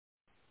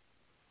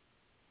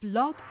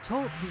Blog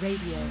Talk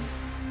Radio.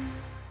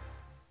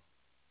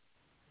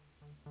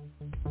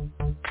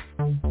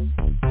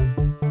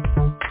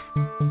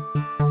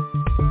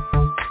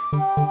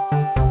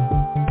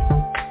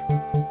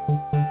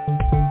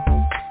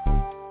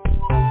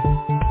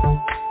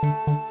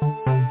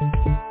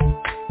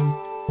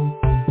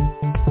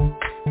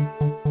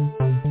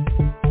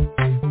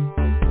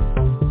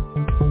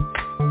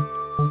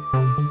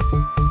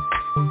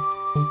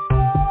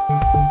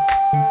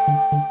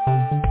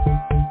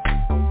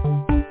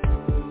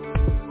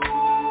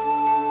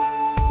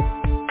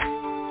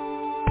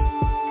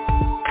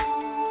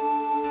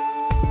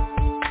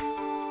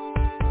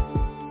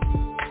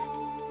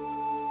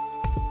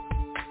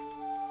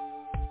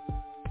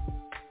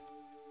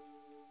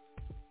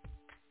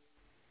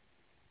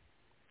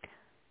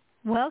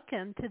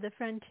 Welcome to the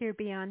Frontier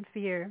Beyond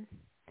Fear.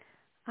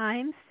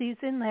 I'm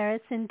Susan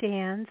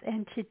Larison-Dans,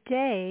 and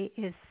today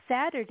is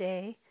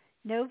Saturday,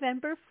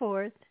 November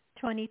 4th,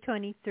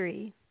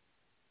 2023.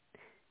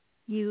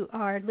 You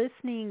are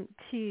listening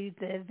to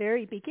the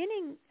very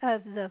beginning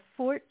of the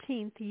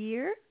 14th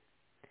year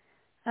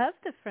of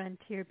the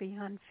Frontier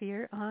Beyond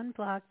Fear on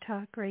Blog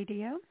Talk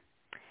Radio.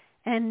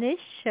 And this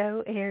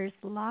show airs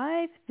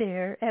live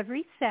there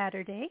every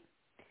Saturday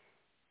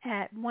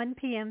at 1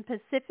 p.m.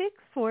 Pacific,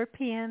 4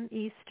 p.m.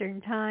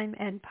 Eastern Time,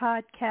 and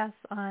podcasts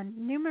on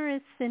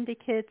numerous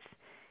syndicates,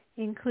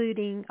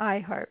 including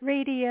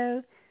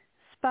iHeartRadio,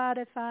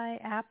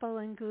 Spotify, Apple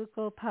and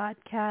Google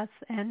Podcasts,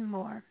 and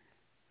more.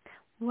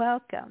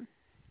 Welcome.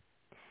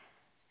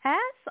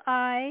 As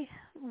I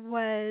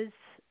was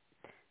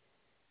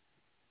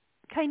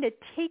kind of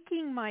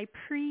taking my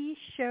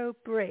pre-show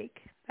break,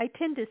 I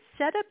tend to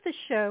set up the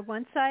show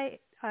once I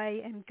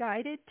am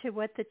guided to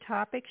what the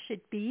topic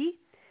should be.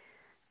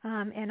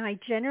 And I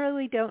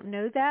generally don't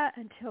know that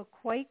until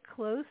quite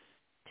close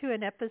to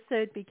an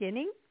episode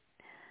beginning.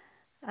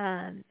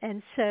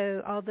 And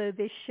so although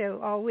this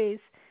show always,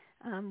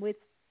 with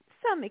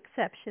some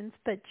exceptions,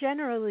 but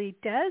generally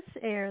does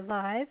air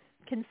live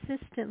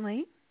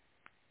consistently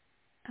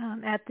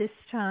at this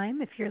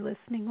time, if you're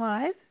listening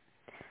live,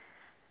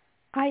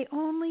 I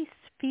only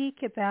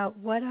speak about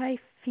what I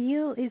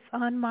feel is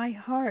on my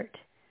heart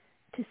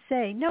to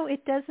say. No,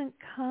 it doesn't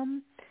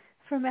come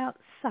from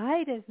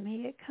outside of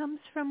me. It comes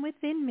from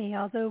within me,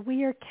 although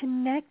we are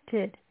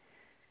connected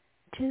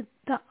to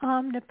the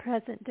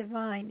omnipresent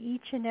divine,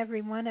 each and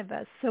every one of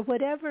us. So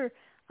whatever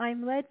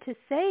I'm led to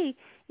say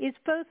is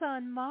both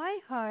on my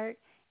heart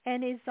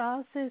and is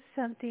also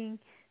something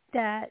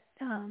that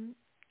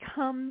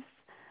comes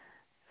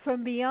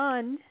from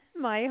beyond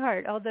my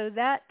heart, although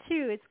that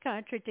too is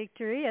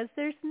contradictory, as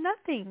there's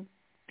nothing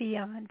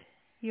beyond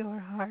your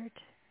heart.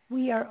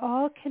 We are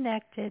all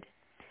connected,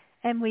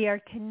 and we are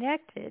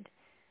connected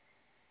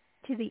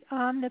to the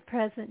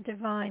omnipresent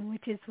divine,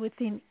 which is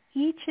within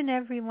each and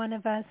every one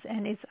of us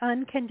and is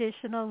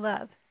unconditional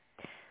love.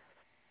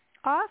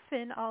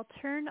 Often I'll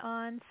turn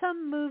on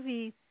some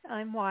movie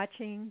I'm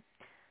watching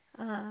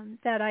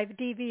that I've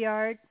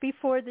DVR'd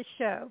before the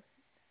show,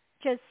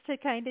 just to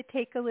kind of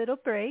take a little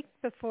break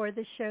before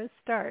the show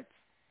starts.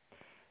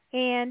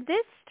 And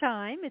this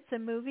time it's a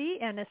movie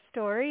and a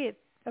story. It's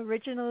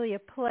originally a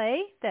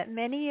play that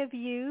many of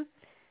you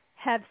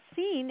have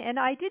seen, and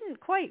I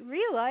didn't quite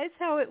realize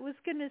how it was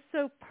going to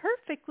so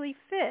perfectly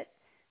fit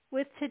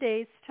with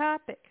today's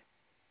topic.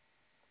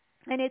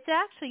 And it's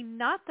actually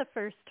not the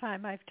first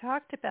time I've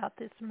talked about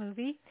this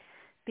movie,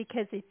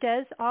 because it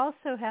does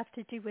also have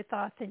to do with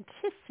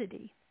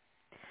authenticity.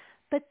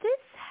 But this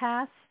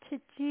has to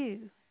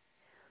do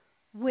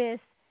with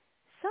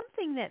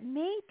something that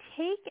may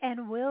take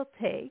and will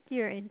take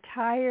your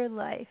entire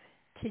life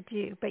to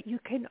do, but you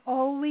can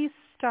always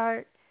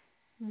start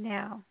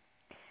now.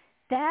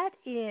 That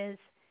is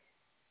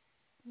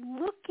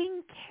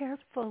looking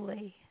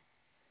carefully,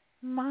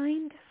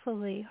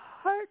 mindfully,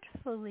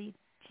 heartfully,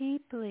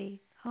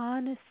 deeply,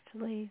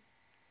 honestly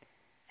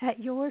at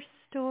your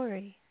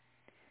story,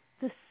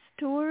 the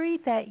story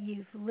that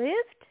you've lived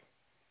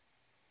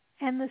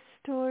and the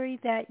story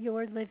that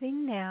you're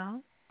living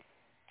now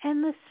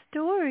and the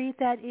story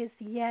that is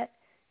yet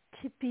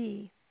to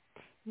be.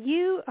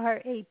 You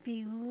are a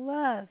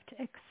beloved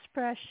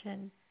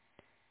expression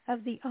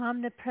of the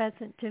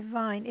omnipresent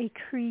divine, a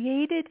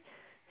created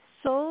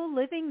soul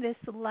living this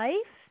life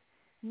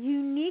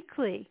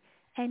uniquely,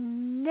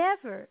 and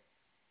never,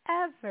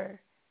 ever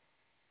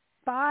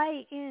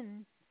buy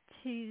in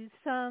to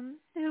some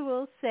who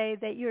will say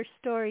that your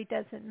story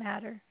doesn't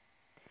matter,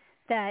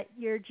 that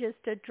you're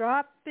just a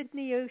drop in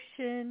the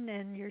ocean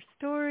and your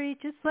story,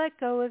 just let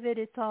go of it,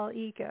 it's all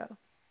ego.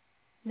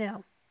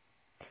 No,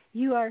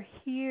 you are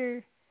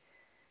here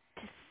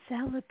to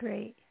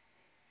celebrate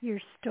your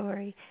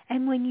story.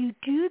 And when you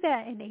do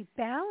that in a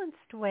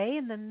balanced way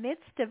in the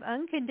midst of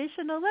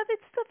unconditional love,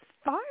 it's the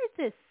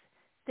farthest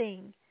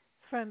thing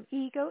from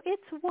ego.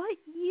 It's what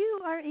you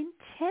are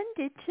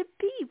intended to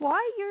be, why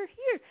you're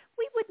here.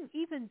 We wouldn't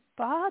even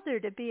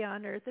bother to be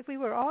on earth if we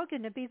were all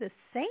going to be the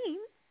same.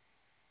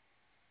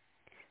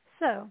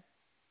 So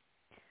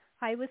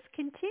I was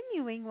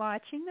continuing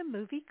watching the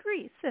movie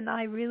Grease, and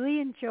I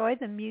really enjoy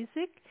the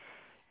music.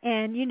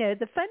 And,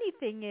 the funny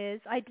thing is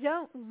I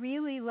don't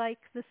really like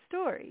the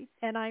story,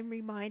 and I'm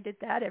reminded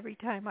that every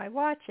time I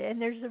watch it.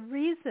 And there's a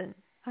reason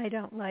I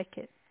don't like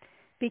it,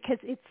 because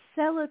it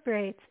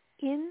celebrates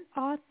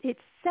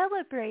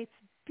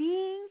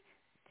being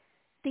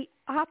the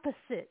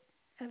opposite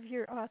of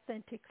your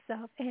authentic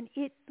self. And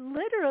it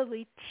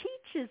literally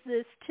teaches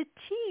this to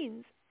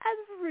teens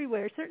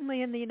everywhere,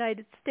 certainly in the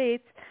United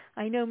States.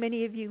 I know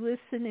many of you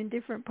listen in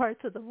different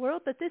parts of the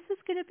world, but this is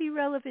going to be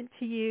relevant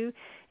to you.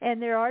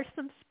 And there are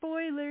some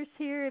spoilers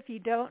here if you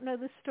don't know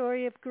the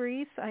story of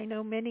Grease. I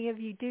know many of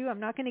you do. I'm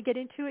not going to get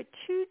into it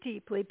too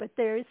deeply, but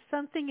there is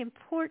something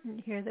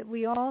important here that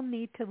we all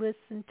need to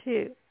listen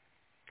to.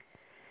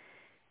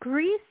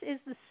 Grease is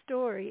the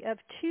story of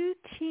two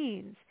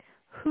teens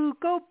who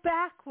go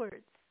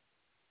backwards.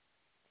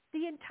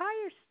 The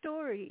entire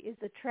story is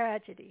a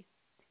tragedy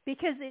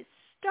because it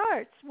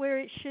starts where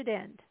it should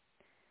end.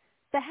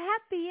 The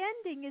happy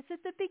ending is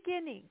at the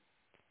beginning,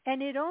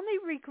 and it only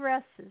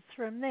regresses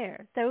from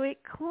there, though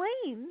it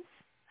claims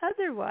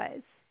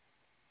otherwise.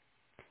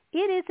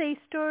 It is a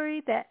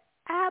story that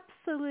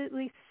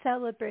absolutely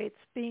celebrates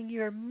being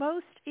your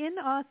most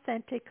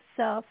inauthentic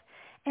self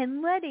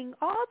and letting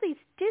all these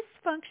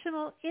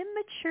dysfunctional,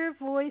 immature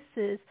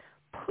voices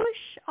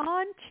push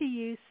onto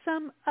you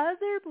some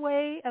other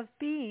way of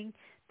being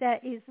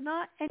that is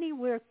not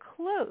anywhere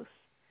close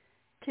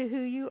to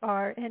who you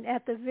are. And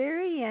at the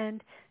very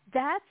end,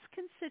 that's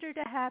considered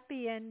a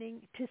happy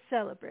ending to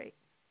celebrate.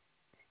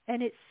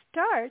 And it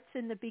starts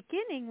in the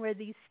beginning where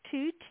these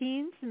two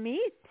teens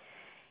meet,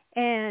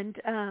 and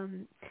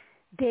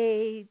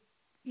they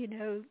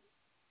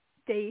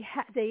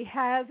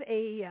have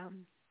a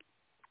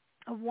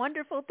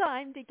wonderful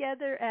time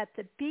together at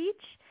the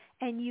beach,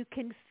 and you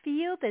can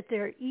feel that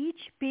they're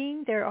each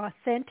being their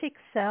authentic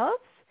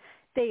selves.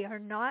 They are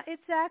not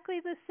exactly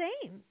the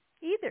same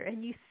either,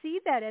 and you see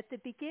that at the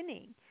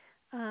beginning.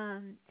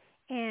 And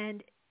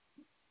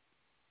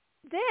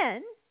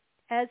then,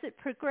 as it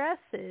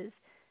progresses,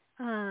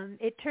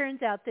 it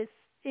turns out this,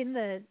 in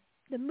the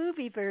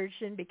movie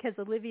version, because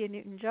Olivia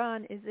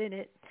Newton-John is in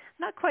it,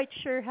 I'm not quite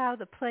sure how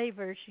the play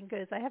version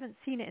goes. I haven't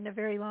seen it in a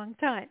very long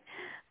time.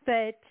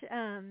 But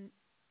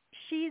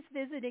she's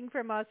visiting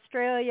from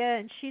Australia,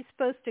 and she's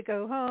supposed to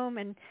go home,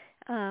 and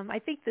I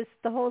think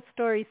the whole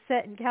story's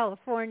set in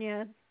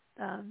California.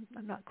 I'm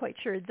not quite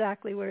sure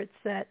exactly where it's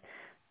set,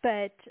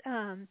 but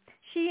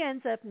she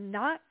ends up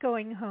not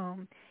going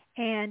home,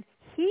 and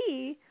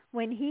he,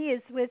 when he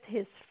is with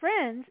his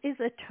friends, is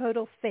a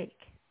total fake.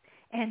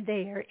 And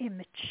they are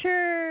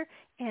immature,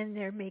 and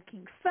they're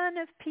making fun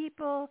of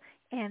people,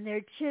 and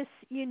they're just,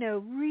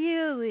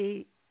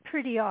 really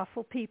pretty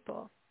awful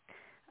people.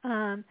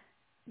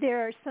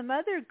 There are some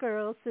other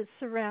girls that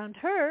surround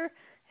her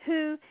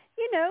who,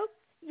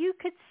 you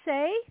could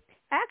say,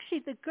 actually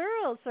the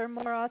girls are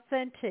more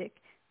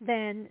authentic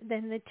than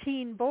the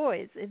teen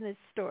boys in this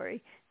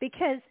story,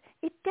 because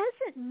it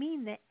doesn't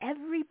mean that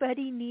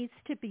everybody needs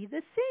to be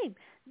the same.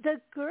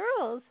 The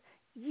girls,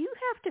 you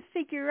have to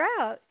figure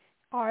out,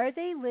 are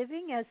they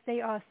living as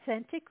they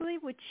authentically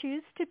would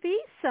choose to be?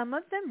 Some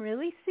of them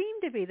really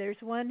seem to be.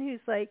 There's one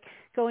who's like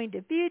going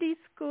to beauty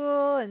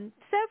school, and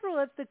several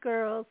of the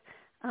girls,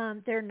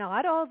 they're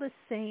not all the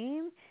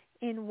same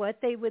in what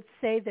they would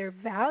say their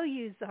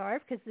values are,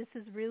 because this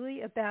is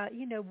really about,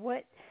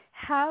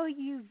 how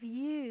you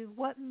view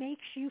what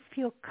makes you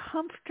feel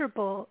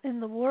comfortable in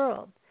the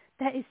world.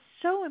 That is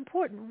so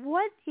important.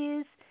 What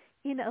is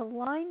in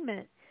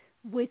alignment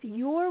with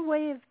your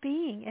way of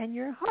being and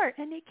your heart?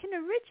 And it can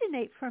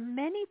originate from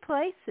many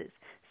places.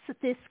 So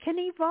this can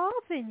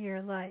evolve in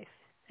your life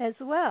as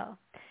well.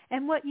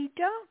 And what you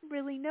don't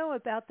really know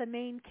about the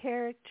main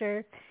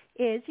character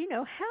is,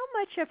 how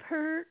much of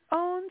her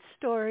own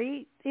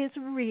story is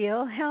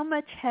real, how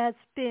much has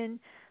been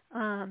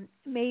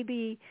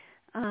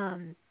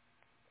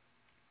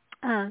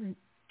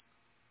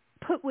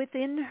put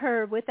within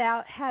her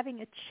without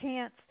having a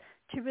chance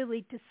to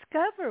really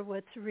discover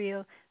what's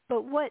real.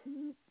 But what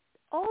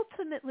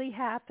ultimately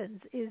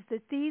happens is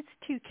that these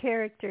two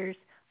characters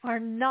are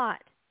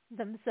not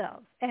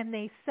themselves, and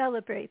they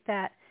celebrate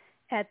that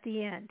at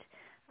the end.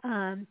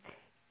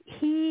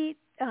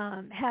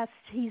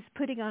 He's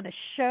putting on a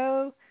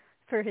show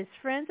for his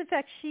friends. In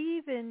fact, she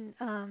even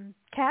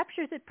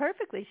captures it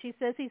perfectly. She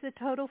says he's a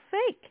total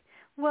fake.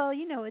 Well,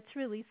 it's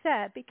really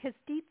sad, because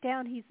deep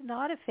down he's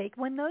not a fake.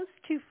 When those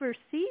two first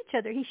see each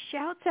other, he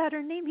shouts out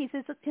her name. He's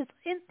his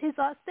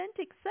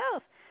authentic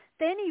self.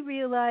 Then he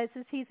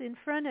realizes he's in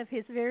front of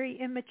his very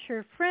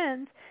immature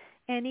friends,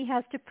 and he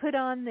has to put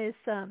on this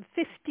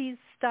 50s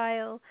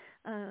style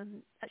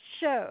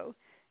show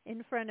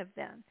in front of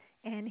them.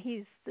 And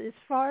he's as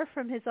far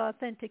from his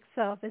authentic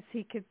self as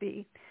he could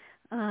be.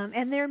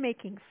 And they're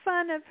making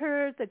fun of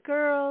her, the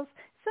girls.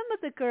 Some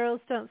of the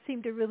girls don't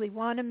seem to really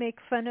want to make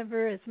fun of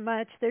her as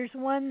much. There's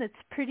one that's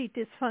pretty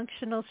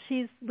dysfunctional.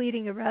 She's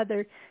leading a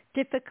rather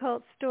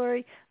difficult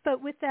story.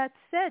 But with that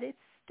said, it's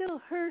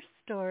still her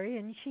story,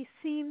 and she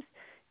seems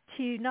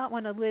to not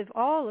want to live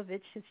all of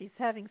it. She's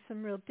having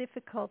some real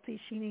difficulties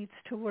she needs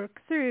to work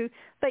through.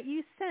 But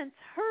you sense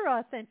her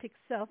authentic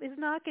self is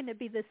not going to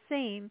be the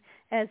same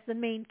as the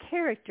main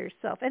character's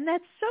self. And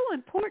that's so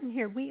important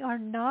here. We are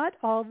not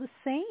all the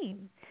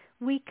same.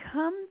 We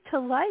come to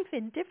life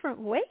in different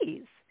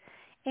ways.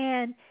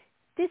 And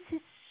this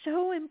is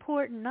so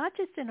important, not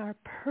just in our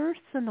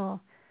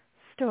personal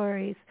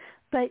stories,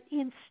 but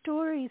in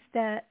stories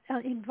that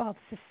involve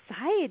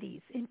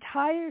societies,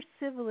 entire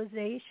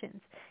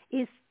civilizations,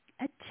 is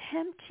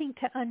attempting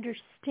to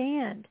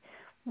understand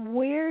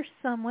where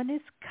someone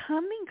is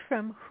coming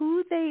from,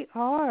 who they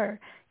are.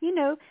 You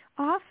know,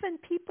 often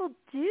people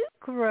do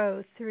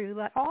grow through,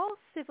 like all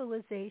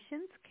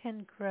civilizations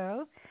can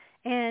grow,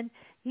 and,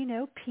 you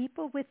know,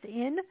 people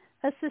within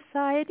a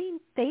society,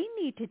 they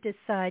need to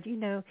decide, you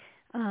know,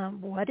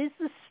 what is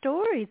the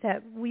story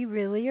that we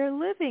really are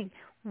living?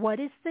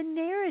 What is the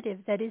narrative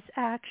that is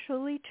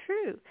actually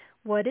true?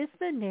 What is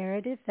the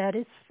narrative that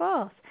is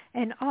false?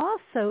 And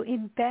also,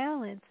 in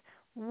balance,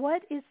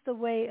 what is the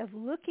way of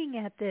looking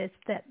at this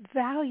that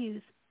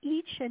values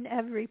each and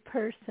every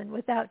person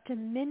without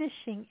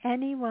diminishing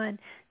anyone?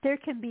 There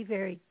can be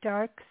very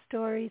dark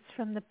stories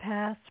from the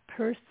past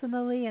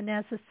personally and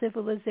as a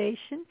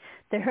civilization.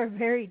 There are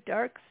very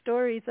dark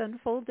stories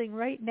unfolding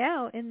right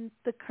now in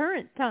the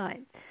current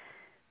time.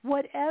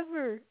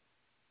 Whatever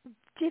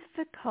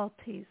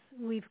difficulties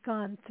we've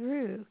gone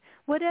through,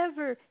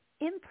 whatever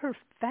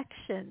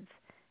imperfections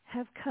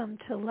have come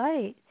to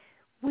light,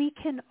 we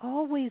can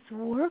always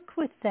work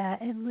with that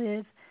and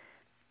live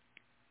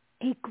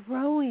a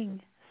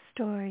growing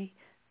story,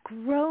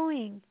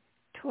 growing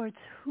towards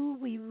who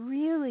we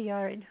really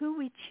are and who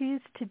we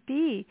choose to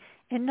be,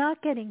 and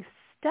not getting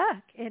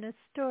stuck in a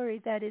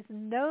story that is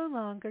no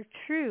longer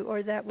true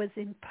or that was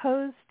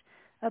imposed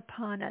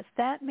upon us.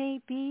 That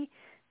may be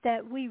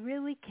that we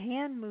really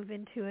can move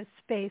into a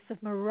space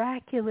of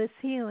miraculous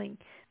healing,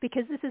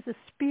 because this is a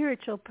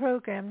spiritual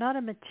program, not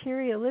a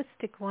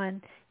materialistic one.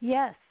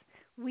 Yes,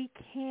 we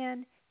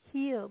can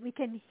heal. We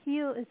can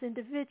heal as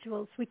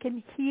individuals. We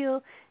can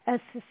heal as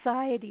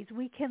societies.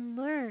 We can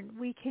learn.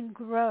 We can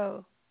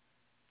grow.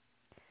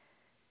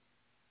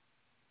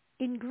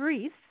 In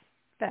Greece,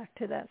 back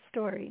to that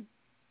story,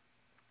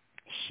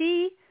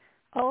 she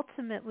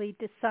ultimately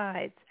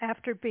decides,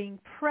 after being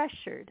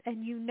pressured,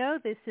 and you know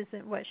this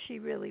isn't what she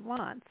really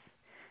wants,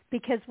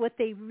 because what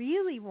they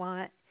really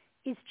want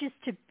is just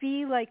to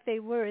be like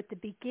they were at the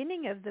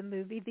beginning of the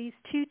movie, these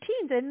two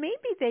teens, and maybe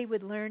they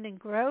would learn and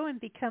grow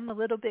and become a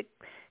little bit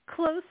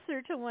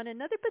closer to one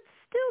another, but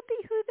still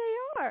be who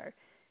they are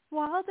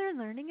while they're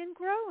learning and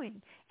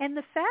growing. And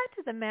the fact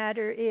of the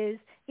matter is,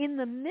 in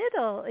the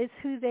middle is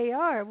who they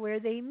are, where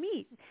they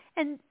meet,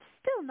 and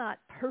still not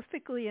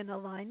perfectly in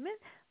alignment,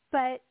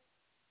 but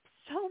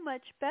so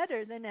much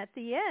better than at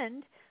the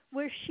end,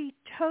 where she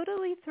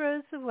totally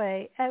throws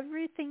away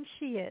everything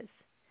she is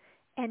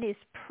and is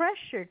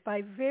pressured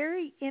by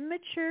very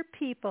immature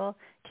people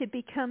to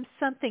become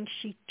something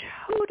she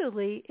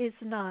totally is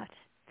not.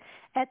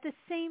 At the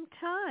same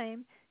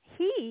time,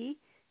 he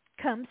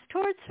comes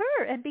towards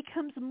her and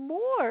becomes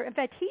more, in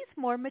fact, he's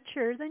more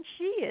mature than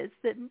she is.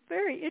 The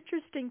very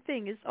interesting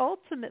thing is,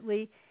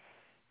 ultimately,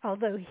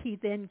 although he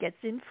then gets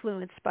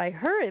influenced by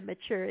her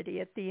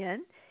immaturity at the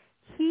end,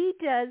 he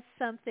does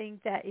something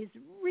that is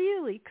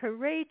really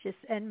courageous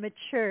and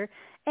mature,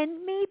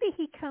 and maybe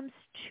he comes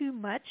too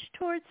much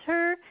towards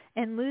her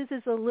and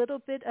loses a little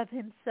bit of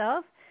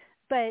himself.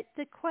 But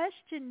the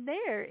question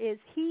there is,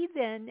 he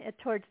then,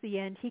 towards the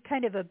end, he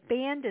kind of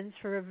abandons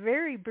for a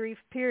very brief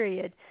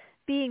period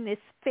being this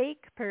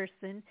fake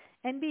person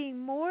and being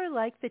more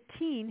like the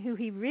teen who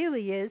he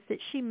really is that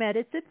she met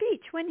at the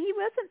beach, when he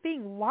wasn't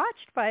being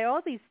watched by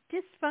all these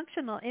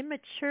dysfunctional,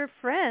 immature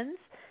friends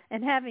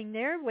and having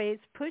their ways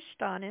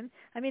pushed on him.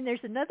 I mean,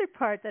 there's another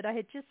part that I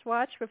had just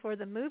watched before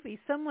the movie.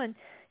 Someone,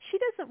 she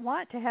doesn't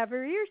want to have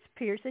her ears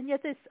pierced, and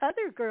yet this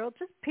other girl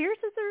just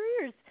pierces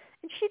her ears,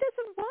 and she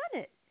doesn't want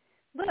it.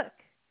 Look,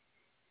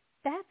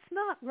 that's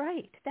not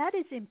right. That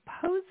is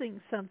imposing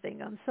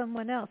something on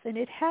someone else, and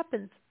it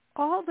happens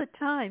all the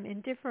time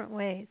in different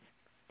ways.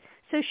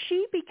 So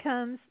she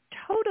becomes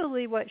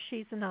totally what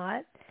she's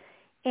not,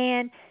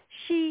 and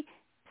she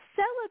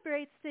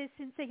celebrates this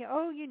and saying,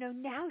 oh, you know,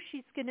 now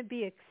she's going to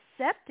be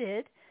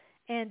accepted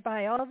and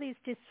by all these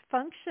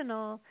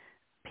dysfunctional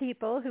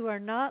people who are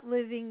not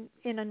living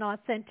in an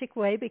authentic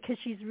way, because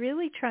she's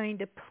really trying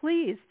to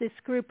please this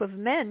group of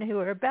men who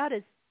are about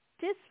as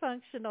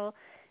dysfunctional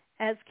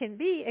as can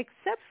be,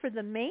 except for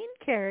the main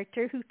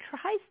character who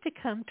tries to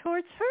come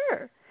towards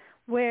her,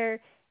 where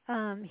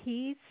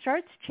he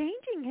starts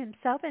changing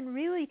himself and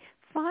really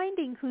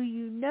finding who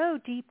you know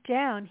deep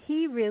down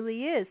he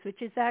really is, which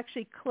is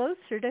actually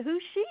closer to who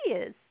she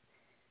is.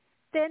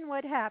 Then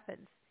what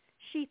happens?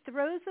 She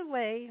throws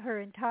away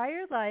her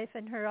entire life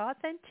and her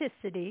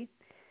authenticity,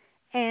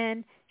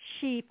 and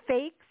she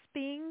fakes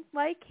being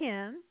like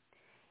him,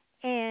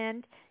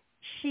 and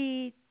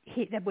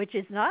which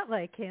is not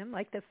like him,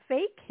 like the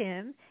fake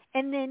him,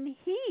 and then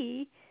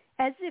he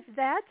as if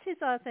that's his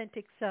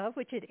authentic self,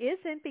 which it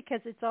isn't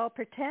because it's all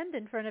pretend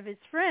in front of his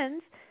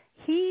friends.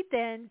 He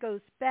then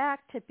goes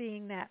back to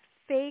being that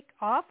fake,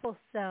 awful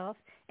self,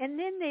 and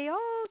then they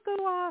all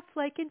go off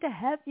like into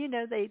heaven. You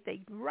know,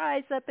 they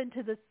rise up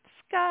into the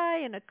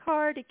sky in a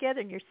car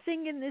together, and you're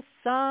singing this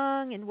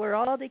song, and we're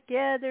all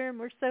together, and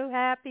we're so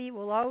happy.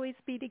 We'll always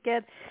be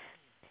together.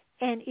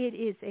 And it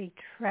is a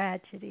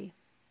tragedy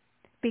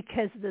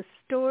because the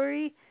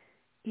story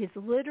is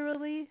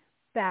literally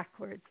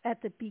backwards.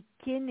 At the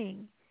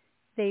beginning,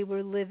 they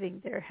were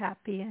living their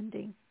happy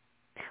ending.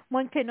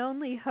 One can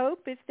only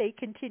hope if they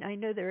continue. I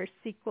know there are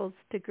sequels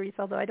to Grease,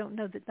 although I don't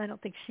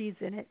think she's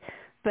in it.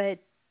 But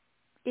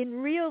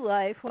in real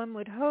life, one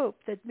would hope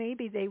that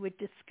maybe they would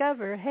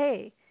discover,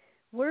 hey,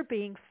 we're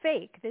being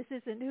fake. This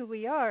isn't who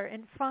we are,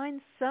 and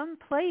find some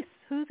place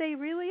who they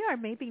really are.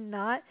 Maybe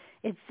not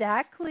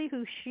exactly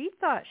who she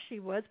thought she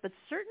was, but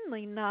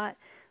certainly not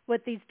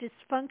what these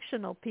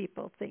dysfunctional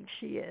people think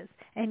she is.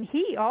 And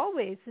he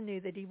always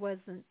knew that he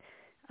wasn't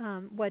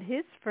what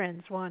his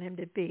friends want him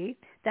to be.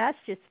 That's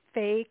just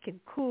fake and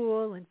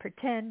cool and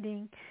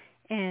pretending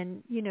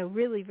and, you know,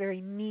 really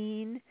very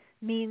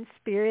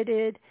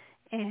mean-spirited.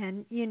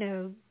 And, you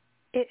know,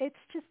 it's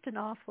just an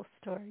awful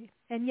story.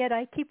 And yet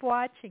I keep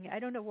watching it. I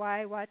don't know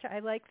why I watch it. I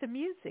like the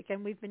music.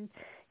 And we've been,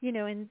 you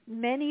know, in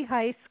many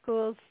high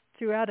schools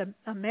throughout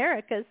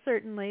America,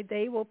 certainly,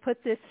 they will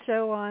put this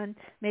show on,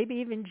 maybe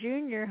even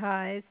junior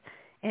highs.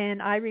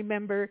 And I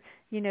remember,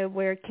 you know,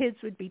 where kids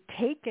would be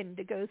taken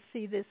to go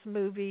see this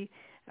movie,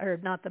 or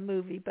not the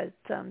movie, but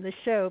the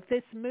show.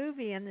 This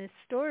movie and this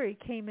story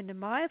came into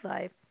my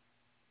life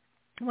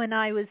when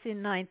I was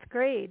in ninth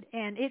grade,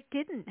 and it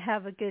didn't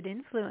have a good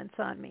influence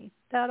on me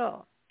at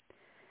all,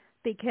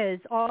 because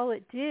all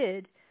it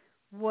did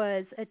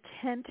was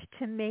attempt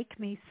to make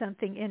me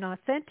something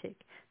inauthentic.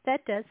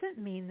 That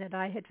doesn't mean that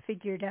I had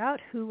figured out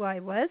who I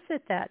was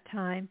at that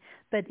time,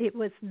 but it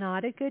was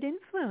not a good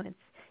influence.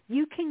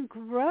 You can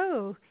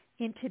grow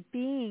into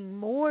being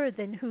more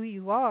than who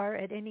you are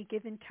at any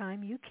given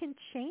time. You can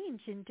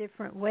change in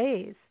different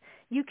ways.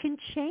 You can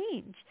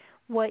change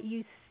what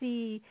you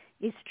see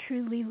is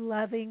truly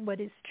loving, what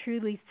is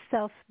truly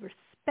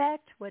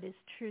self-respect, what is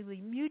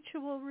truly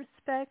mutual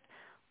respect.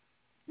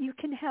 You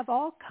can have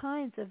all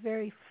kinds of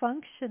very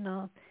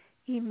functional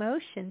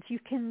emotions. You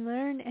can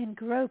learn and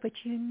grow, but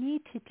you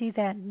need to do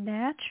that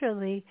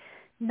naturally,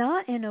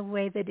 not in a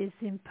way that is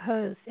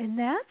imposed. And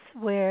that's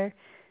where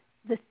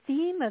the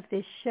theme of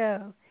this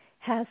show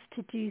has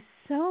to do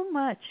so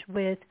much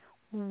with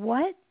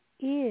what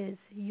is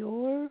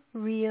your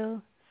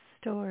real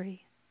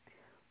story?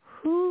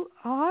 Who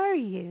are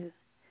you?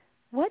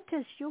 What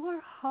does your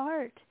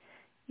heart,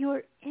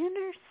 your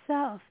inner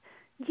self,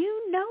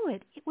 you know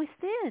it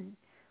within.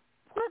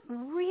 What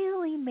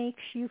really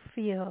makes you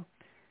feel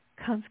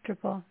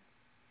comfortable?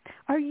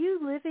 Are you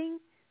living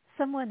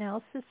someone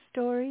else's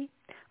story?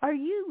 Are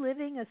you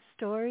living a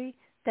story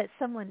that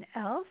someone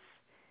else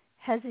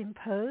has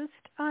imposed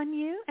on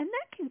you? And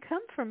that can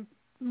come from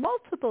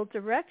multiple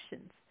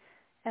directions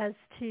as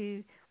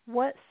to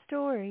what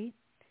story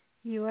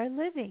you are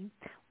living.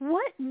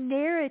 What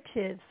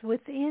narratives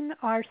within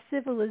our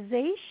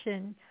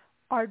civilization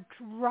are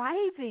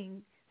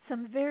driving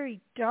some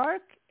very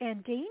dark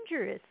and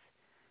dangerous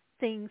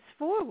things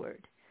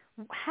forward?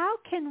 How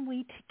can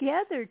we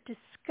together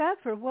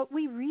discover what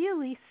we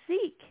really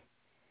seek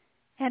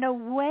and a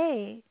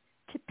way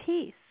to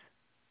peace?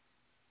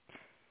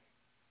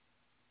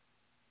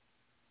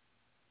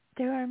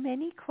 There are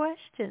many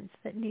questions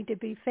that need to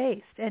be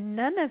faced, and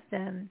none of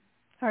them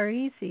are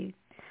easy,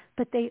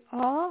 but they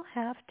all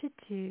have to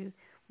do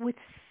with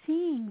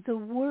seeing the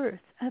worth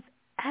of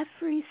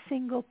every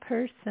single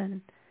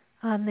person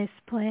on this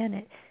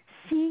planet,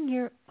 seeing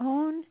your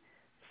own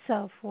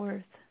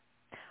self-worth.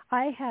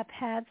 I have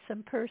had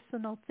some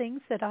personal things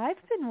that I've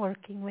been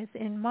working with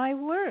in my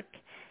work,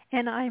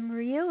 and I'm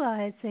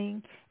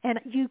realizing, and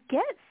you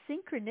get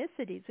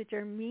synchronicities, which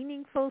are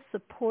meaningful,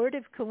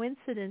 supportive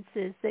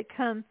coincidences that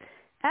come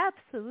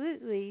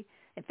absolutely.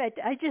 In fact,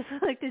 I just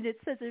looked and it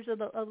says there's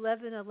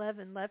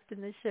 11:11 left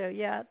in the show.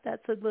 Yeah,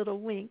 that's a little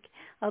wink,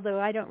 although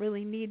I don't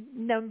really need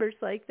numbers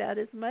like that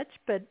as much,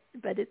 but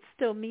it's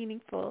still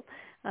meaningful.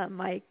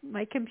 My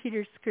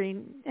computer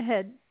screen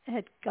had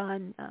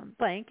gone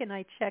blank, and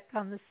I check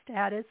on the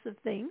status of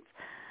things.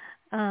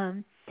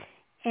 And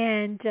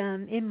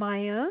in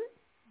my own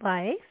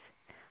life,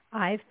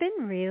 I've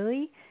been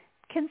really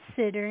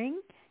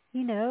considering,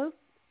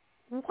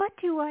 what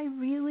do I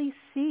really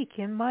seek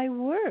in my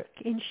work,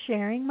 in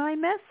sharing my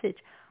message?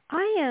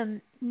 I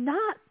am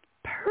not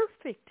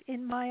perfect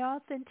in my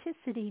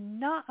authenticity.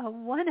 Not a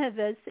one of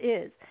us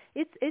is.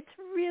 It's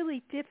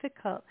really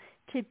difficult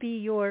to be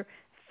your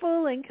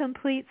full and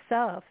complete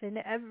self in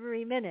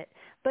every minute.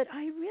 But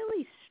I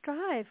really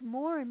strive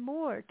more and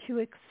more to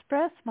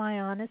express my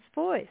honest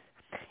voice.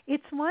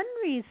 It's one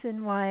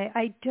reason why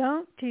I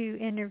don't do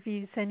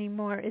interviews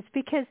anymore, is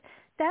because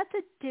that's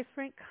a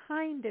different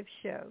kind of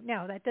show.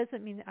 Now, that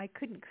doesn't mean that I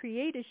couldn't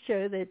create a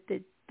show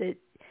that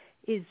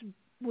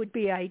would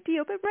be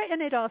ideal, but right,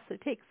 and it also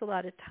takes a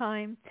lot of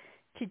time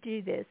to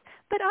do this.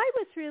 But I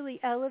was really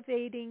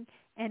elevating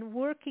and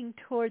working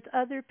towards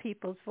other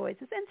people's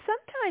voices, and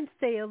sometimes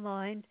they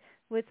aligned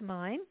with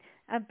mine,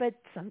 but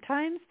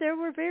sometimes there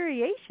were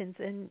variations,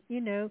 and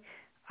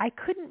I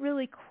couldn't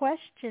really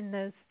question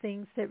those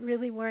things that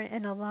really weren't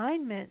in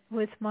alignment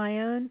with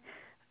my own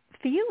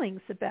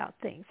feelings about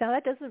things. Now,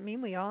 that doesn't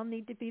mean we all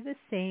need to be the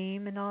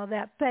same and all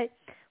that, but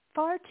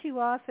far too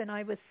often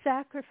I was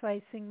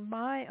sacrificing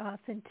my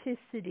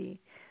authenticity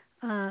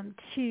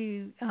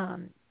to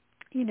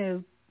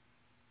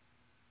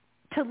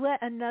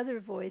let another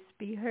voice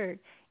be heard,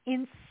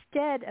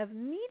 instead of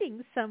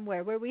meeting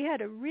somewhere where we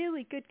had a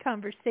really good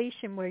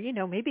conversation where,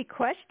 maybe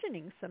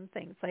questioning some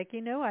things like,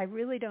 I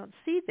really don't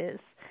see this,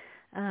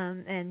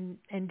 and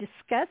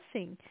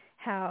discussing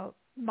how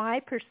my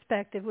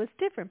perspective was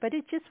different. But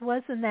it just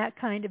wasn't that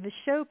kind of a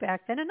show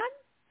back then. And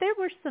there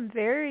were some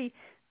very,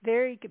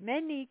 very good,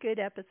 many good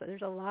episodes.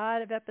 There's a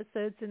lot of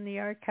episodes in the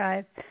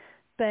archive,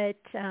 but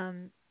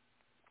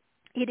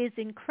it is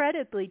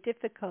incredibly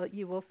difficult,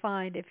 you will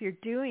find, if you're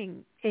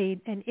doing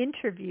an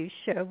interview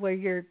show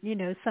where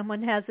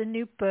someone has a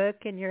new book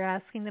and you're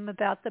asking them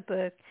about the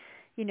book.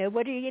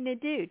 What are you going to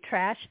do?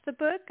 Trash the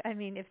book? I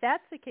mean, if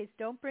that's the case,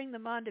 don't bring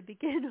them on to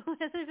begin with.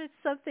 If it's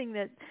something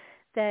that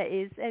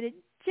is, and it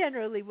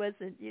generally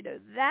wasn't,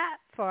 that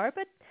far.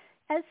 But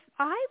as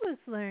I was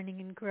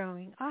learning and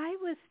growing, I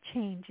was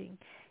changing,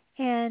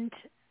 and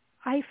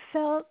I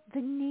felt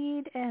the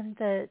need and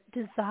the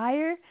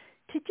desire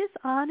to just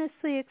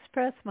honestly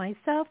express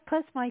myself,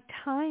 plus my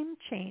time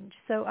changed.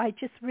 So I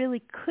just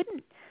really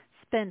couldn't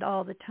spend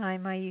all the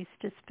time I used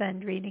to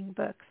spend reading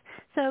books.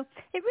 So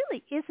it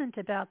really isn't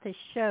about this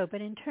show,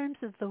 but in terms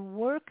of the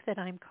work that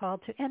I'm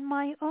called to and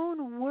my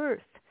own worth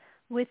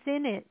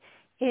within it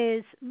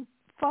is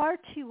far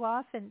too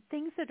often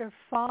things that are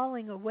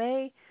falling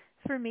away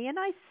for me, and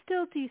I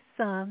still do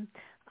some,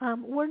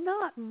 were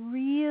not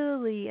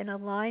really in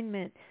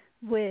alignment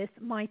with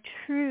my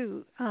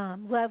true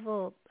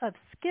level of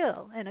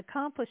skill and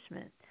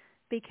accomplishment,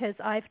 because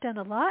I've done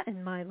a lot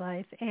in my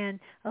life,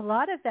 and a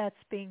lot of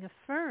that's being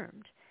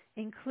affirmed,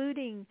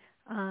 including,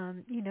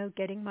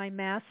 getting my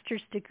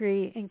master's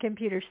degree in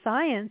computer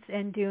science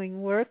and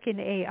doing work in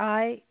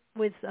AI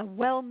with a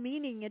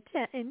well-meaning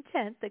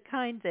intent, the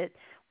kind that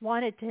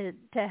wanted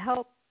to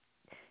help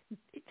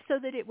so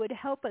that it would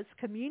help us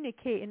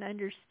communicate and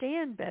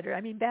understand better.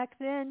 I mean, back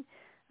then,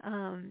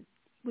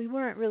 we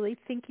weren't really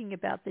thinking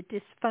about the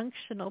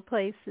dysfunctional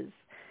places.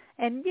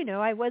 And,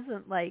 I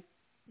wasn't like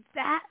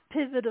that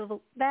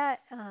pivotal, that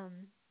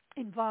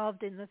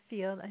involved in the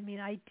field. I mean,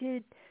 I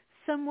did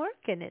some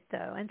work in it,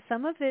 though, and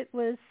some of it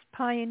was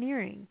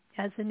pioneering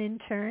as an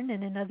intern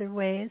and in other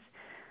ways.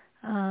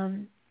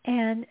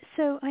 And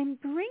so I'm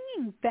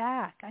bringing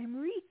back, I'm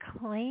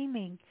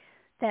reclaiming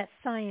that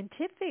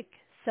scientific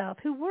self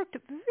who worked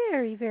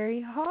very,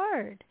 very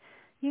hard.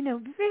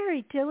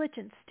 Very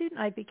diligent student.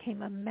 I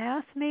became a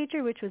math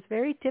major, which was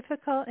very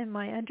difficult in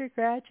my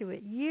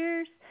undergraduate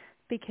years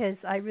because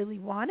I really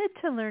wanted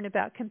to learn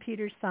about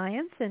computer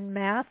science, and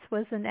math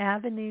was an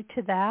avenue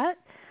to that.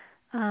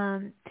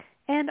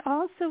 And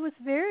also was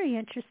very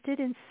interested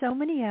in so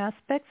many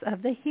aspects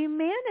of the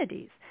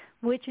humanities,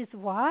 which is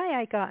why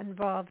I got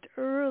involved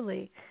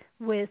early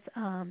with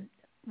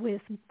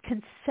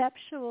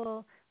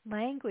conceptual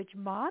language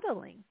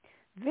modeling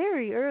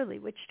very early,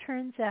 which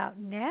turns out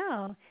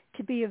now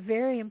to be a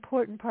very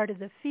important part of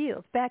the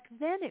field. Back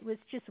then it was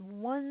just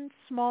one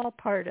small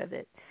part of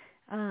it,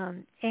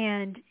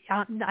 and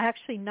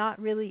actually not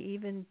really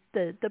even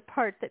the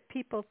part that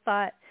people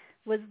thought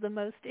was the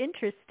most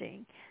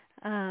interesting.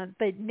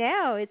 But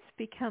now it's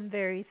become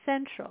very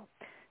central.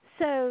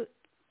 So,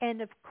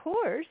 and of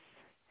course,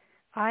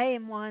 I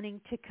am wanting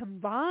to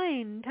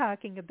combine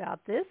talking about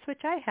this,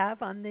 which I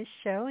have on this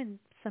show in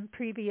some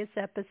previous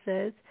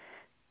episodes,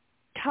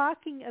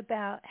 talking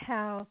about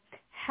how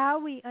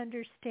we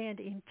understand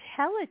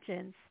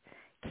intelligence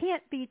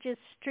can't be just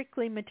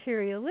strictly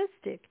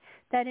materialistic.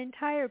 That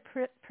entire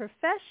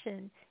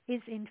profession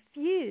is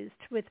infused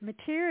with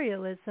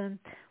materialism,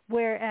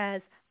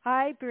 whereas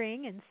I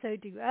bring, and so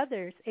do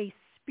others, a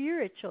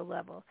spiritual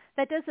level.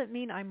 That doesn't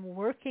mean I'm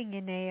working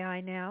in AI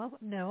now.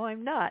 No,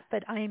 I'm not.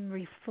 But I'm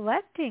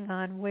reflecting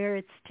on where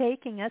it's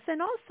taking us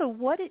and also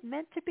what it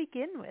meant to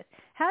begin with.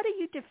 How do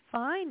you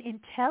define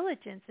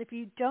intelligence if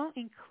you don't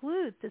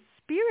include the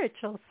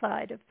spiritual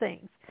side of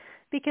things?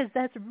 Because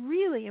that's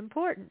really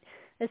important,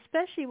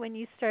 especially when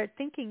you start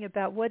thinking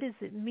about what does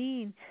it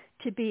mean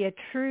to be a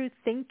true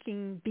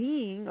thinking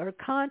being or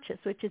conscious,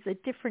 which is a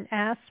different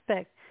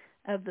aspect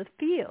of the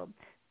field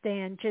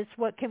than just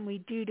what can we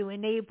do to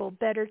enable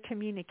better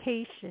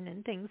communication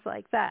and things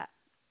like that.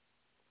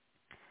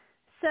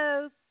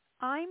 So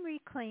I'm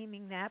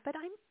reclaiming that, but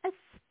I'm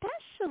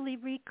especially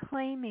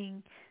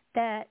reclaiming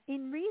that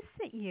in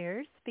recent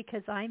years,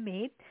 because I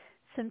made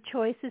some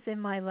choices in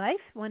my life.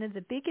 One of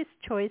the biggest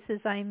choices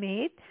I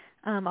made,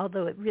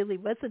 although it really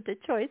wasn't a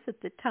choice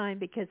at the time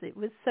because it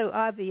was so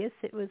obvious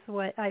it was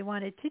what I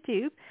wanted to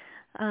do,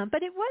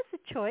 but it was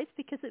a choice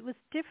because it was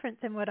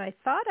different than what I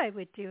thought I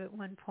would do at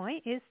one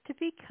point, is to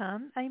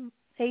become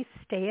a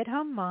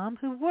stay-at-home mom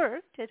who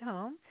worked at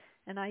home,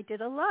 and I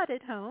did a lot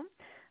at home.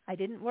 I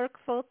didn't work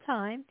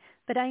full-time,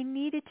 but I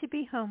needed to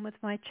be home with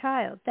my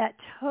child. That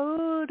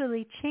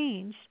totally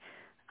changed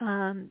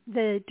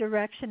the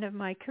direction of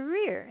my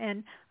career.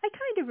 And I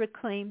kind of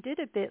reclaimed it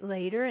a bit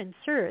later, and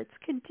sure, it's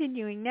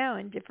continuing now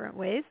in different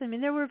ways. I mean,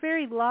 there were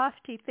very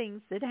lofty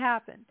things that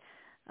happened.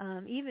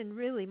 Even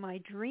really my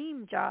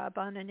dream job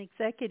on an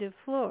executive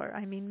floor.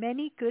 I mean,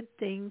 many good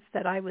things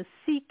that I was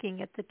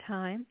seeking at the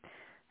time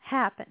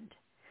happened.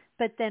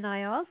 But then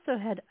I also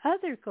had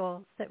other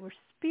goals that were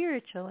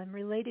spiritual and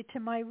related to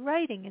my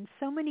writing and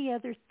so many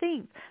other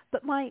things.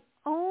 But my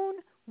own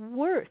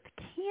worth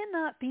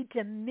cannot be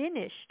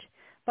diminished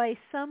by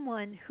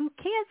someone who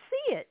can't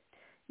see it.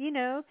 You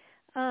know,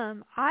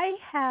 I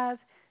have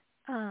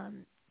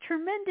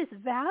tremendous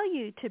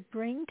value to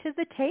bring to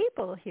the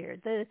table here.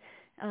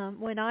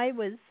 When I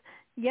was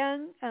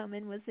young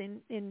and was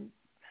in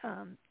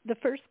the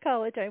first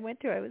college I went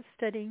to, I was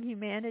studying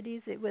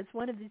humanities. It was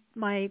one of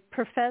my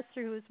professor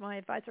who was my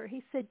advisor.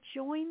 He said,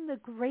 join the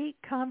great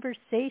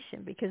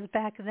conversation, because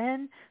back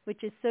then,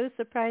 which is so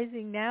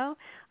surprising now,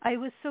 I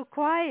was so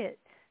quiet,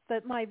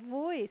 but my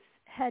voice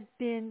had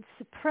been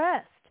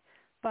suppressed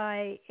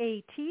by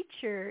a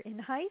teacher in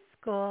high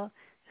school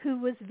who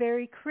was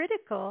very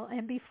critical.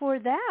 And before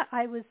that,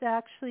 I was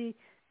actually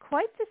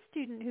quite the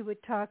student who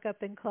would talk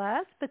up in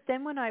class. But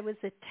then when I was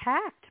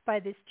attacked by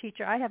this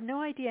teacher, I have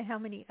no idea how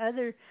many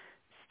other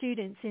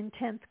students in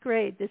 10th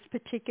grade this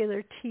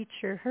particular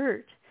teacher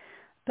hurt.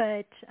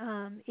 But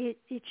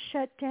it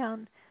shut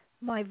down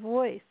my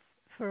voice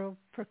for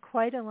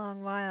quite a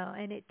long while.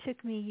 And it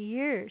took me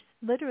years,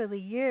 literally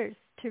years,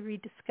 to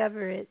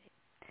rediscover it.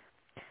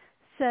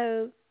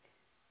 So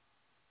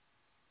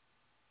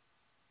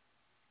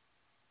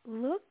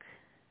look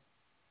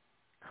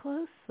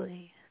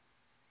closely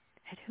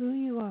at who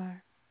you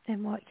are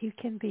and what you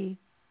can be.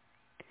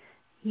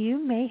 You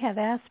may have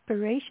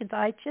aspirations.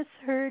 I just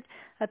heard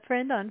a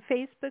friend on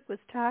Facebook was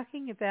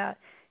talking about,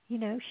 you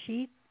know,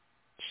 she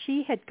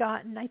had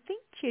gotten, I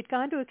think she had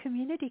gone to a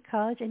community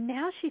college, and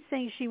now she's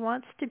saying she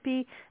wants to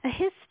be a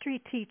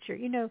history teacher,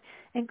 you know,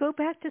 and go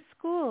back to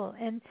school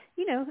and,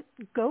 you know,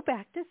 go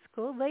back to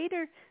school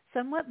later,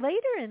 somewhat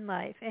later in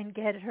life, and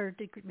get her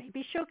degree.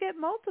 Maybe she'll get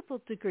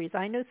multiple degrees.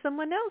 I know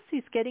someone else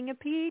who's getting a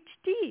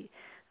PhD.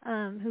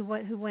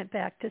 Who went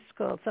back to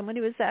school, someone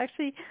who was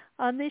actually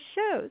on this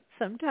show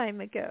some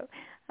time ago.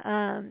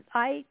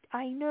 I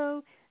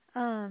know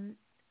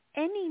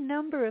any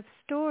number of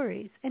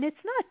stories, and it's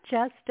not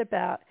just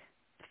about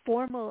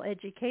formal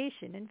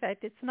education. In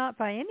fact, it's not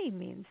by any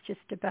means just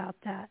about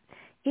that.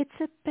 It's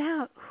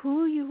about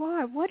who you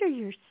are. What are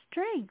your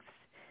strengths?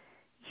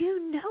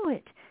 You know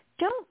it.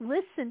 Don't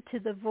listen to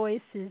the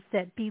voices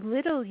that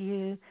belittle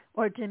you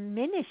or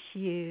diminish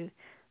you.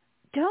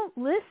 Don't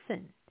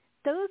listen.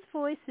 Those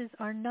voices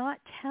are not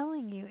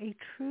telling you a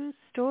true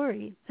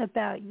story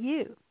about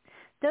you.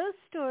 Those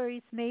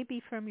stories may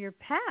be from your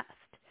past.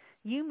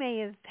 You may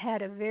have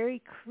had a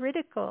very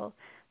critical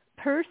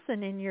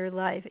person in your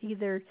life,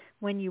 either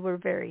when you were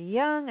very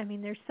young. I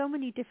mean, there's so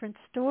many different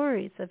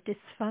stories of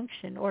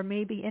dysfunction, or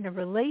maybe in a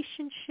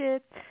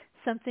relationship,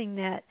 something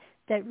that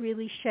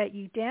really shut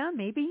you down.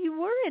 Maybe you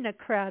were in a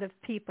crowd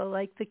of people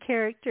like the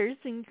characters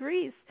in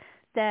Grease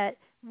that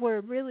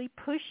were really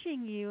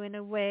pushing you in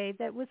a way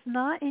that was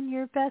not in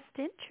your best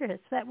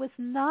interest, that was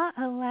not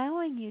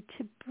allowing you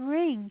to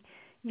bring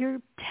your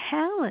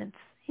talents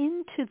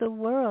into the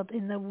world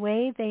in the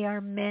way they are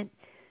meant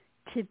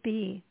to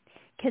be.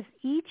 Because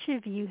each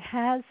of you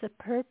has a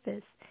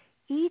purpose.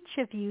 Each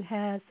of you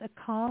has a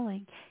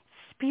calling.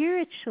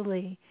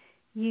 Spiritually,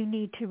 you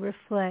need to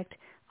reflect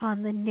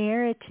on the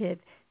narrative.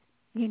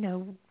 You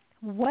know,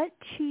 what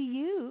to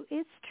you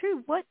is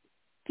true? What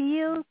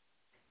feels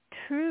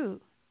true?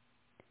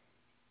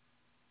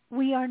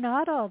 We are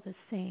not all the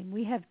same.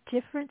 We have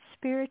different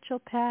spiritual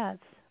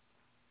paths.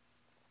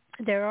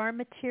 There are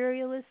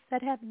materialists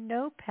that have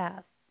no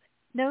path,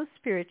 no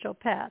spiritual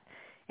path,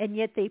 and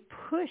yet they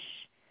push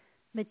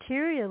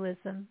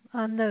materialism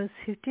on those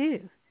who do.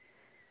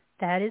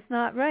 That is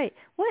not right.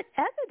 What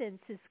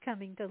evidence is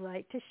coming to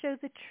light to show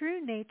the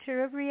true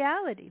nature of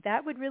reality?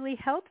 That would really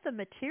help the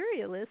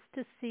materialist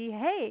to see,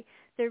 hey,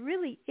 there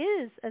really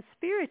is a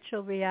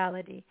spiritual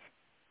reality.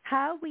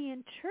 How we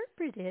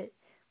interpret it,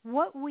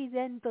 what we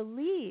then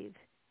believe,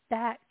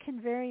 that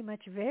can very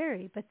much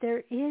vary, but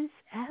there is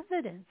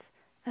evidence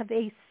of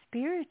a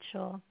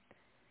spiritual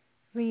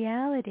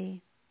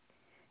reality.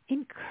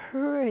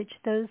 Encourage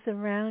those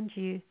around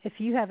you. If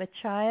you have a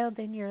child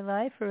in your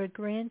life or a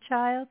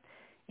grandchild,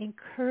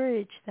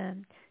 encourage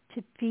them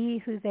to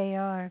be who they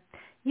are.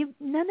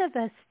 None of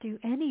us do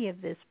any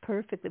of this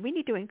perfectly. We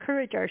need to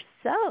encourage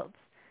ourselves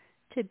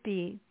to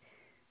be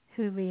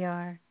who we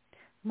are.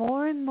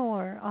 More and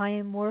more, I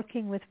am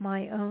working with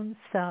my own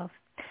self.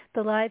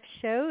 The live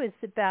show is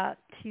about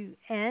to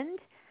end.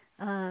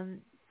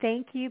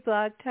 Thank you,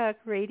 Blog Talk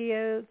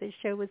Radio. The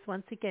show was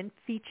once again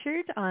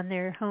featured on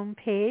their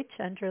homepage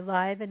under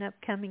live and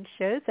upcoming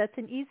shows. That's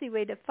an easy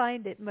way to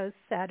find it most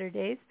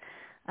Saturdays.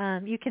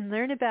 You can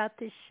learn about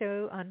this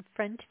show on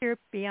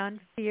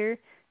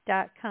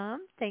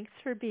frontierbeyondfear.com. Thanks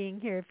for being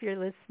here if you're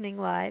listening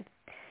live.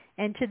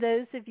 And to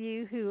those of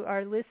you who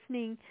are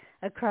listening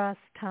across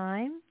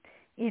time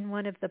in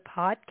one of the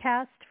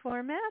podcast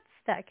formats,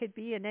 that could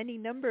be in any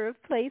number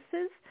of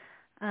places,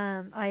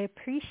 I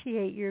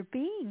appreciate your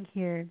being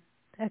here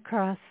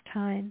across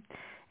time.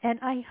 And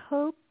I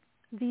hope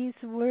these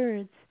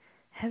words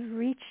have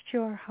reached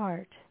your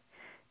heart,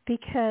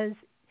 because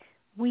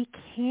we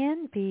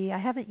can be, I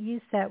haven't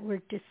used that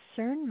word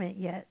discernment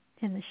yet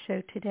in the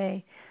show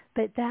today,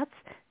 but that's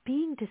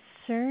being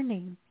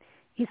discerning,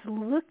 is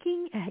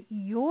looking at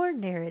your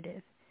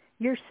narrative,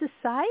 your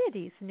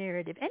society's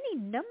narrative, any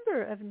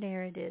number of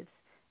narratives,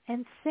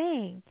 and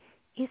saying,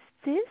 is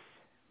this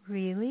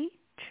really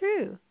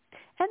true?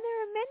 And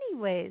there are many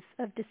ways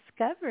of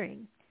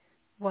discovering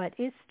what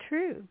is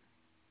true.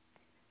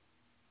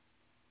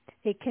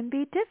 It can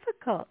be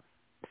difficult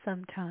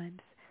sometimes,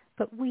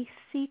 but we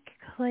seek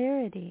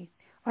clarity.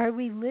 Are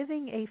we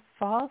living a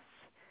false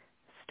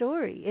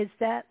story? Is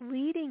that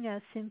leading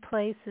us in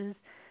places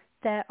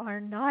that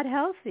are not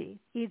healthy,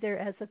 either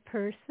as a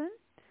person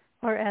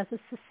or as a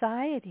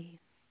society?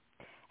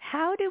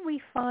 How do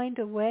we find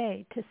a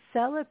way to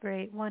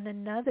celebrate one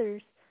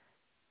another's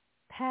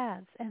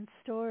paths and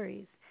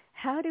stories?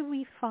 How do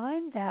we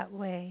find that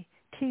way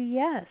to,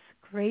 yes,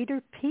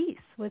 greater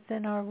peace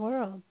within our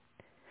world?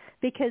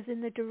 Because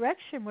in the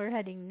direction we're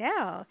heading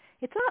now,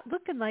 it's not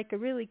looking like a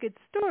really good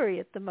story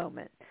at the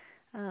moment,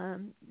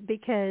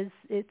 because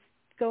it's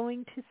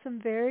going to some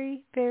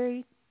very,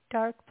 very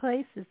dark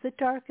places, the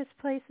darkest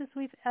places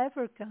we've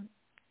ever gone.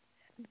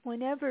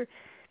 Whenever,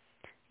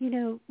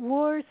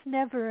 wars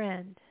never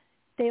end.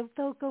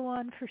 They'll go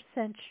on for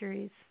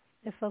centuries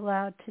if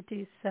allowed to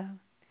do so.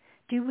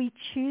 Do we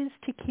choose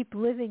to keep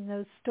living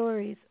those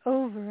stories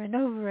over and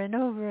over and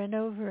over and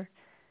over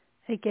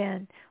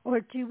again? Or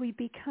do we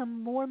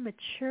become more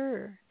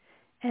mature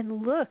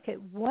and look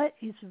at what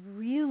is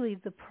really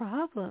the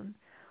problem?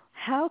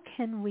 How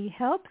can we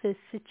help this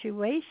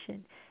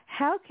situation?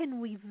 How can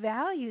we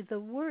value the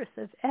worth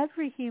of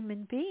every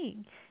human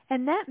being?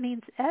 And that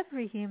means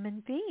every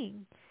human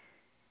being.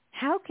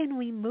 How can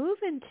we move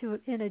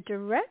in a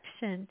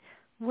direction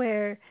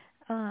where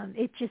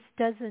it just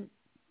doesn't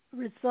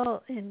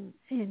result in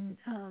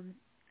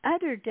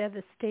utter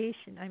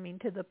devastation,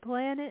 to the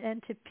planet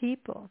and to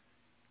people?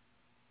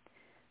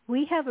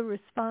 We have a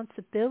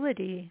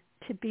responsibility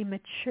to be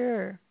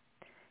mature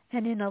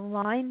and in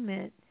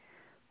alignment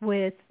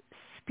with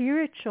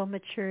spiritual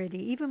maturity,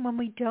 even when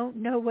we don't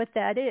know what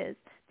that is.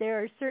 There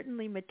are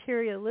certainly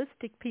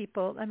materialistic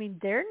people.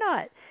 They're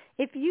not.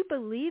 If you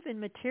believe in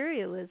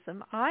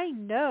materialism, I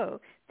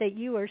know that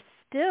you are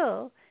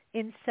still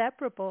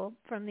inseparable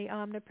from the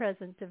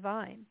omnipresent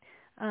divine.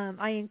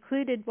 I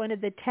included one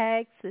of the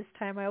tags this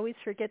time. I always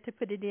forget to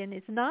put it in.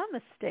 Is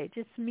namaste,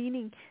 just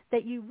meaning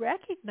that you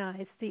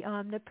recognize the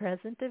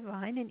omnipresent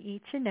divine in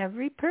each and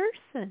every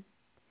person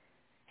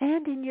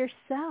and in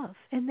yourself,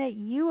 and that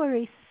you are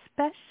a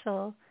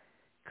special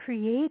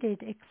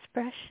created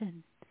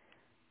expression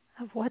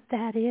of what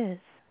that is.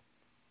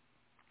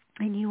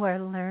 And you are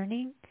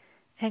learning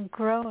and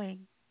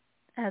growing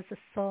as a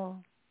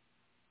soul.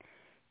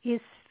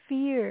 Is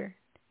fear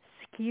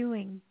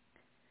skewing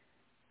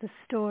the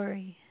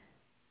story?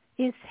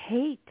 Is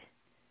hate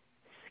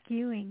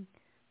skewing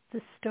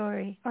the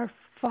story? Are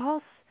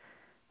false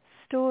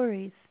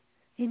stories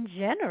in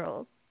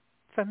general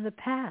from the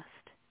past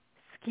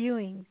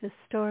skewing the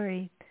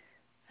story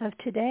of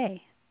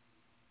today?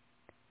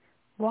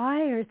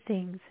 Why are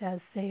things as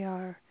they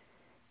are?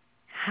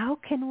 How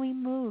can we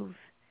move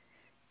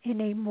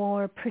in a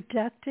more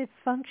productive,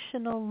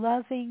 functional,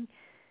 loving,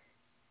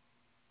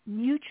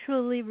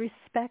 mutually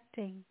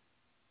respecting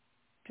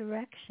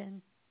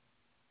direction?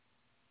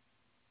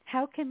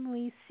 How can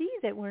we see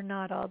that we're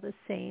not all the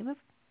same?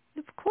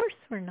 Of course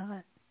we're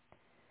not.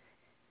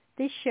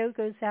 This show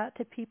goes out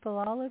to people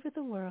all over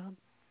the world.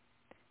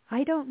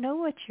 I don't know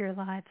what your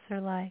lives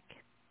are like,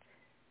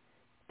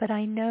 but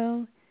I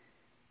know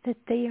that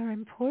they are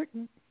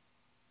important.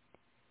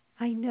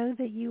 I know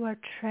that you are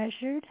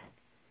treasured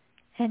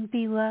and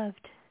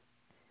beloved.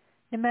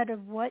 No matter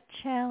what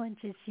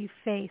challenges you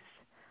face,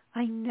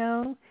 I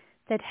know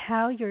that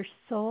how your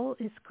soul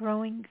is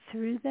growing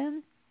through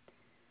them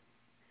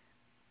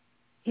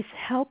is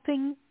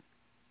helping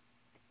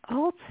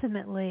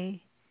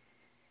ultimately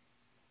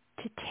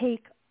to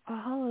take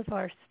all of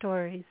our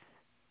stories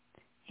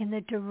in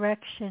the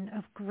direction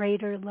of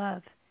greater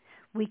love.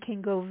 We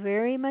can go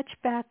very much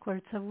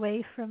backwards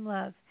away from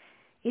love.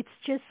 It's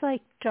just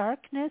like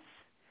darkness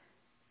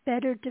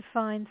better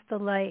defines the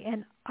light.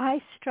 And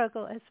I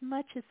struggle as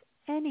much as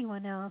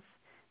anyone else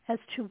as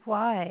to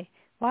why.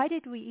 Why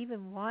did we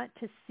even want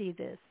to see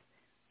this?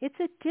 It's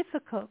a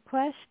difficult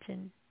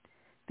question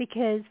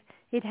because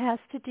it has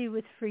to do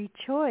with free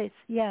choice,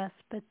 yes,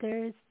 but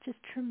there is just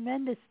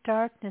tremendous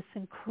darkness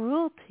and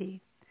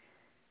cruelty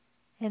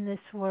in this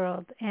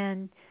world,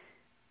 and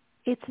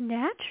it's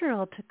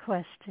natural to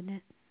question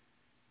it.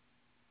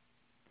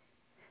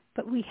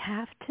 But we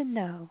have to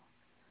know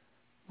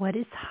what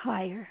is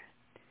higher,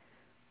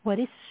 what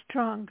is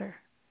stronger,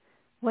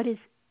 what is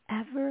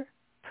ever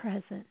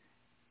present,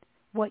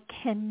 what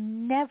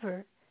can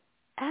never,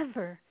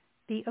 ever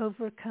be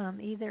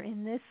overcome, either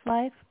in this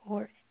life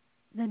or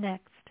the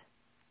next.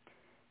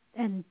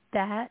 And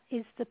that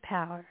is the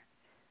power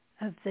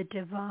of the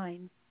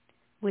divine,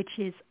 which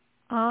is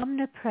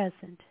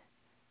omnipresent,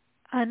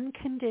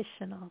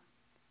 unconditional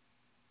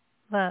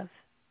love.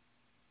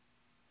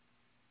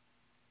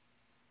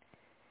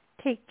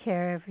 Take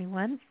care,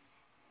 everyone.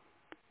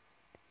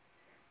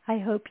 I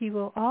hope you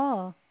will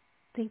all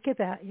think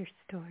about your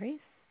stories.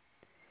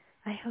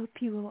 I hope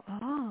you will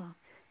all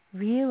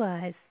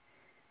realize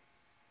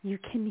you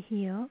can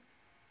heal,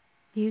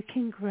 you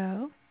can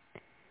grow,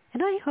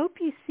 and I hope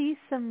you see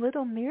some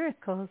little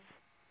miracles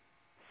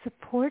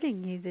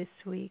supporting you this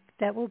week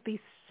that will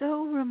be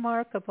so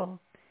remarkable.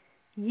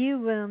 You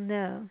will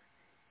know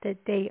that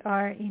they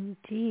are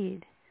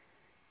indeed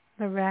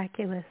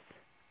miraculous.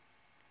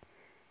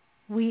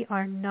 We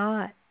are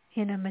not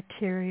in a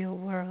material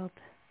world.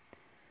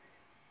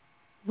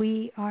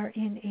 We are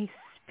in a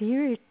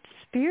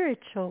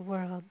spiritual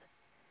world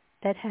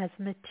that has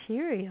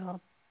material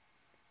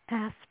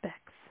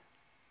aspects.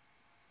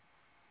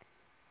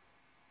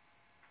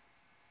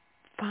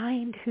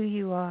 Find who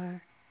you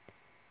are.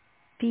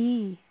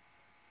 Be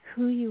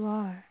who you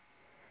are.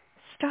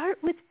 Start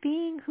with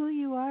being who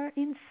you are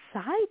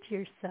inside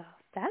yourself.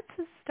 That's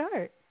a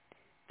start.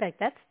 In fact,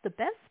 that's the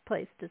best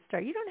place to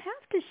start. You don't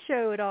have to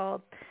show it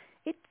all.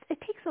 It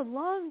takes a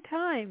long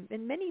time,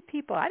 and many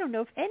people, I don't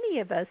know if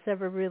any of us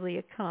ever really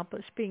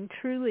accomplished being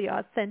truly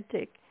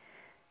authentic.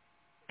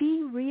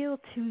 Be real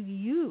to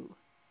you.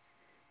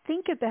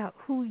 Think about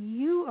who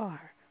you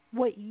are,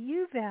 what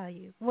you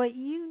value, what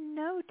you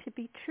know to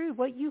be true,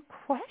 what you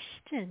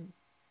question.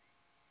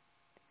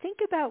 Think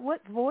about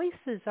what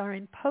voices are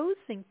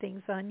imposing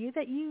things on you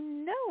that you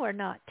know are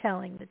not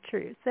telling the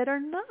truth, that are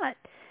not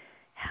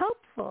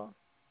helpful.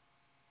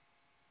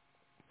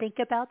 Think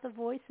about the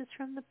voices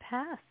from the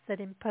past that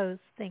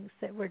imposed things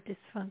that were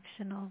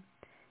dysfunctional.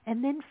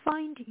 And then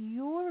find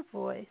your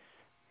voice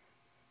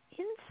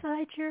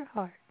inside your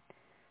heart.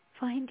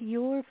 Find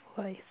your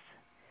voice.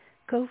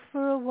 Go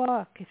for a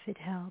walk if it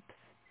helps.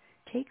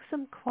 Take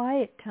some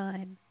quiet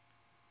time.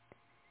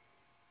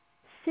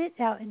 Sit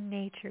out in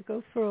nature.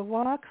 Go for a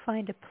walk,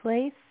 find a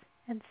place,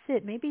 and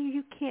sit. Maybe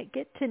you can't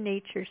get to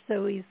nature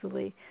so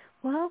easily.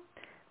 Well,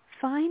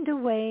 find a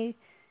way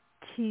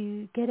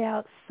to get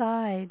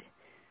outside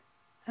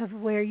of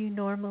where you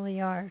normally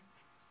are.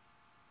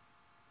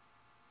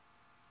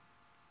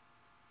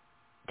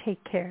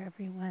 Take care,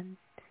 everyone.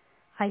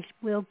 I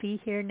will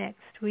be here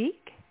next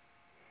week,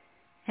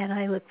 and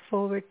I look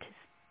forward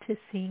to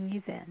seeing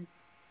you then.